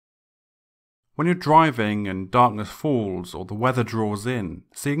When you're driving and darkness falls or the weather draws in,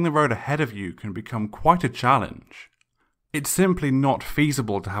 seeing the road ahead of you can become quite a challenge. It's simply not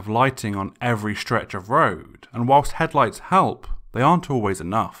feasible to have lighting on every stretch of road, and whilst headlights help, they aren't always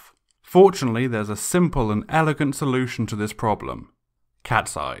enough. Fortunately, there's a simple and elegant solution to this problem: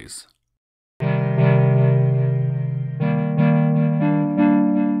 Catseyes.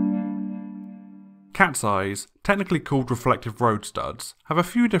 Catseyes, technically called reflective road studs, have a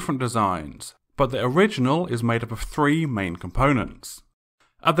few different designs, but the original is made up of three main components.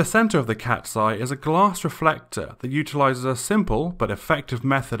 At the centre of the Catseye is a glass reflector that utilises a simple but effective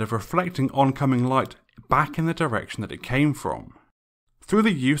method of reflecting oncoming light back in the direction that it came from. Through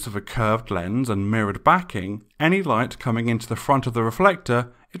the use of a curved lens and mirrored backing, any light coming into the front of the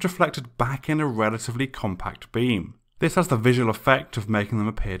reflector is reflected back in a relatively compact beam. This has the visual effect of making them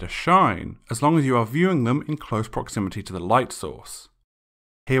appear to shine, as long as you are viewing them in close proximity to the light source.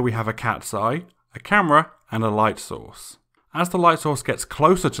 Here we have a cat's eye, a camera, and a light source. As the light source gets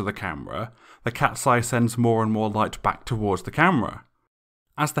closer to the camera, the cat's eye sends more and more light back towards the camera.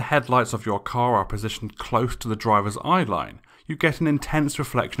 As the headlights of your car are positioned close to the driver's eye line, you get an intense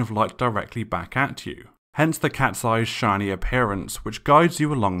reflection of light directly back at you. Hence the cat's eye's shiny appearance, which guides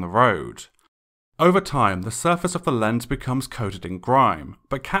you along the road. Over time, the surface of the lens becomes coated in grime,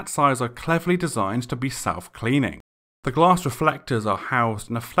 but cat's eyes are cleverly designed to be self-cleaning. The glass reflectors are housed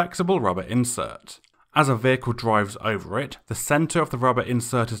in a flexible rubber insert. As a vehicle drives over it, the centre of the rubber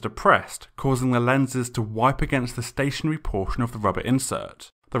insert is depressed, causing the lenses to wipe against the stationary portion of the rubber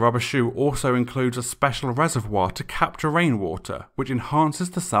insert. The rubber shoe also includes a special reservoir to capture rainwater, which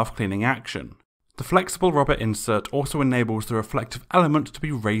enhances the self-cleaning action. The flexible rubber insert also enables the reflective element to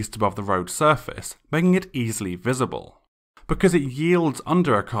be raised above the road surface, making it easily visible. Because it yields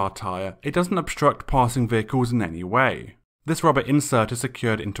under a car tyre, it doesn't obstruct passing vehicles in any way. This rubber insert is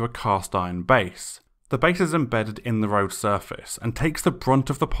secured into a cast iron base. The base is embedded in the road surface and takes the brunt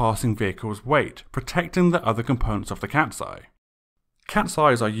of the passing vehicle's weight, protecting the other components of the cat's eye. Cat's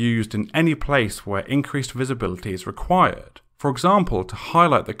eyes are used in any place where increased visibility is required. For example, to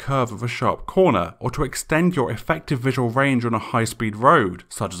highlight the curve of a sharp corner or to extend your effective visual range on a high-speed road,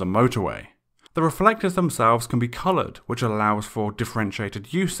 such as a motorway. The reflectors themselves can be coloured, which allows for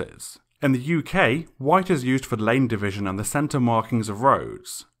differentiated uses. In the UK, white is used for lane division and the centre markings of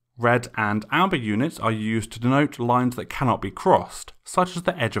roads. Red and amber units are used to denote lines that cannot be crossed, such as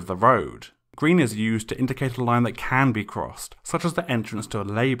the edge of the road. Green is used to indicate a line that can be crossed, such as the entrance to a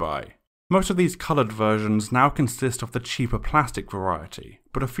lay-by. Most of these coloured versions now consist of the cheaper plastic variety,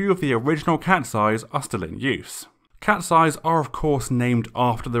 but a few of the original cat's eyes are still in use. Cat's eyes are of course named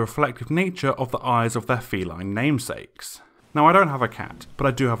after the reflective nature of the eyes of their feline namesakes. Now I don't have a cat, but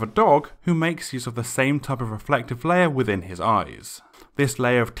I do have a dog who makes use of the same type of reflective layer within his eyes. This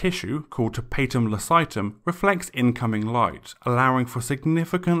layer of tissue, called tapetum lucidum, reflects incoming light, allowing for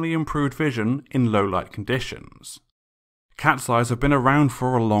significantly improved vision in low light conditions. Cat's eyes have been around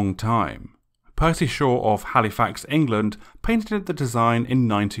for a long time. Percy Shaw of Halifax, England, patented the design in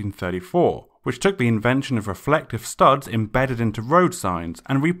 1934, which took the invention of reflective studs embedded into road signs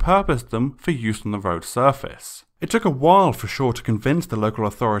and repurposed them for use on the road surface. It took a while for Shaw to convince the local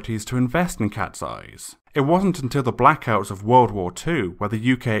authorities to invest in cat's eyes. It wasn't until the blackouts of World War II, where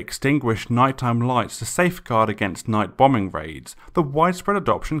the UK extinguished nighttime lights to safeguard against night bombing raids, that widespread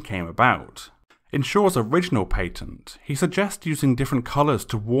adoption came about. In Shaw's original patent, he suggests using different colours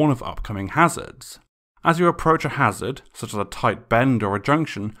to warn of upcoming hazards. As you approach a hazard, such as a tight bend or a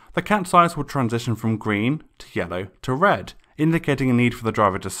junction, the cat's eyes will transition from green to yellow to red, indicating a need for the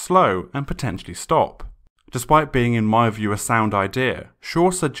driver to slow and potentially stop. Despite being in my view a sound idea,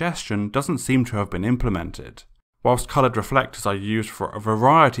 Shaw's suggestion doesn't seem to have been implemented. Whilst coloured reflectors are used for a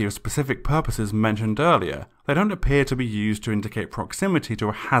variety of specific purposes mentioned earlier, they don't appear to be used to indicate proximity to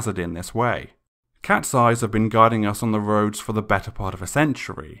a hazard in this way. Cat's eyes have been guiding us on the roads for the better part of a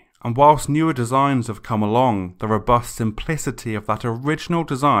century, and whilst newer designs have come along, the robust simplicity of that original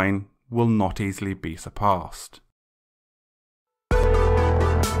design will not easily be surpassed.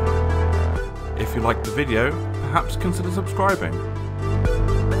 If you liked the video, perhaps consider subscribing.